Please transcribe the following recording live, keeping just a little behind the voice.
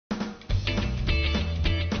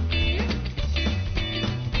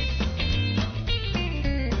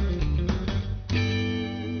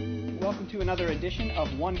to another edition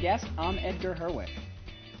of One Guest. I'm Edgar Herwick.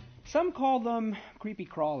 Some call them creepy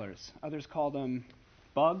crawlers. Others call them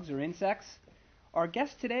bugs or insects. Our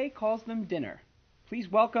guest today calls them dinner. Please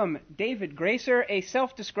welcome David Gracer, a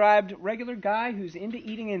self-described regular guy who's into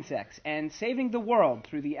eating insects and saving the world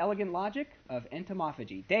through the elegant logic of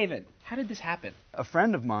entomophagy. David, how did this happen? A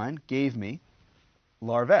friend of mine gave me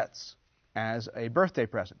larvettes as a birthday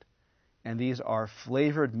present, and these are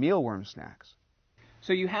flavored mealworm snacks.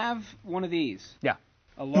 So you have one of these. Yeah.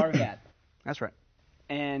 A larvette. That's right.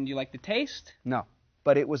 And you like the taste? No,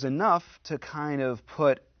 but it was enough to kind of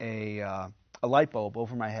put a light bulb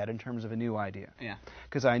over my head in terms of a new idea. Yeah.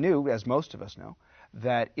 Because I knew, as most of us know,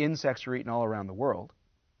 that insects are eaten all around the world,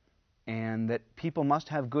 and that people must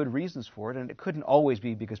have good reasons for it, and it couldn't always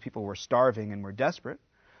be because people were starving and were desperate.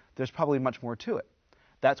 There's probably much more to it.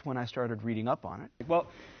 That's when I started reading up on it. Well,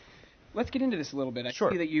 let's get into this a little bit. I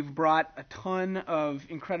Sure. see that you've brought a ton of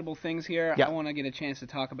incredible things here. Yeah. I want to get a chance to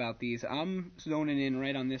talk about these. I'm zoning in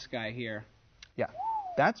right on this guy here. Yeah.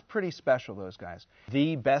 That's pretty special, those guys.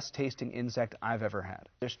 The best tasting insect I've ever had.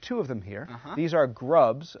 There's two of them here. Uh-huh. These are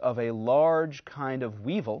grubs of a large kind of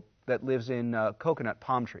weevil that lives in coconut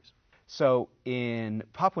palm trees. So in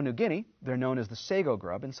Papua New Guinea, they're known as the sago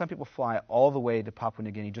grub, and some people fly all the way to Papua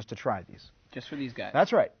New Guinea just to try these. Just for these guys.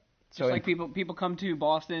 That's right. Just like people come to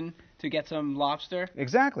Boston to get some lobster,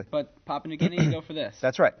 Exactly. but Papua New Guinea, you go for this.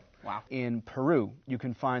 That's right. Wow. In Peru, you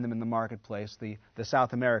can find them in the marketplace, the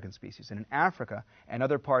South American species. And in Africa and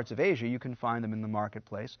other parts of Asia, you can find them in the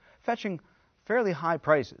marketplace, fetching fairly high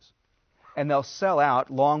prices. And they'll sell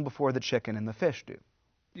out long before the chicken and the fish do.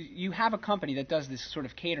 You have a company that does this sort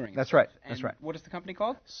of catering. That's stuff. right. And That's right. What is the company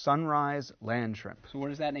called? Sunrise land shrimp. So where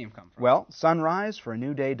does that name come from? Well, sunrise for a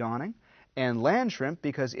new day dawning, and land shrimp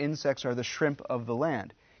because insects are the shrimp of the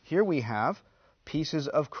land. Here we have pieces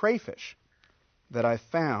of crayfish that I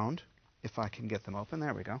found, if I can get them open.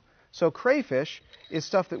 There we go. So crayfish is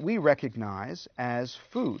stuff that we recognize as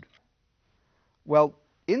food. Well,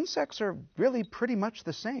 insects are really pretty much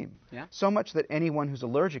the same. Yeah. So much that anyone who's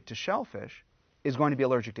allergic to shellfish is going to be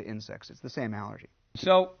allergic to insects. It's the same allergy.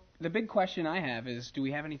 So the big question I have is, do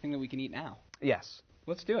we have anything that we can eat now? Yes.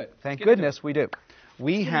 Let's do it. Thank Let's get into goodness we do.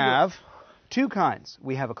 We into have two kinds.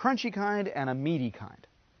 We have a crunchy kind and a meaty kind.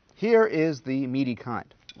 Here is the meaty kind.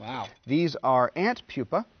 it. Wow. These are ant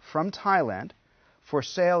pupa from Thailand for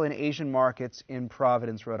sale in Asian markets in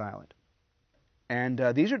Providence, Rhode Island. And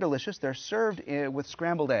these are delicious. They're served with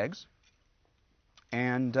scrambled eggs.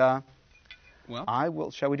 And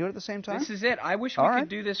Well, shall we do it at the same time? this is it. I wish we All could right.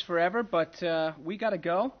 do this forever, but we got to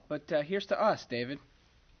go. But here's to us, David.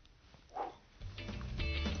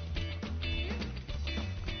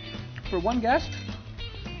 For One Guest,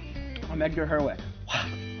 I'm Edgar Herwick.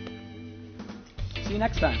 See you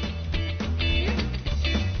next time.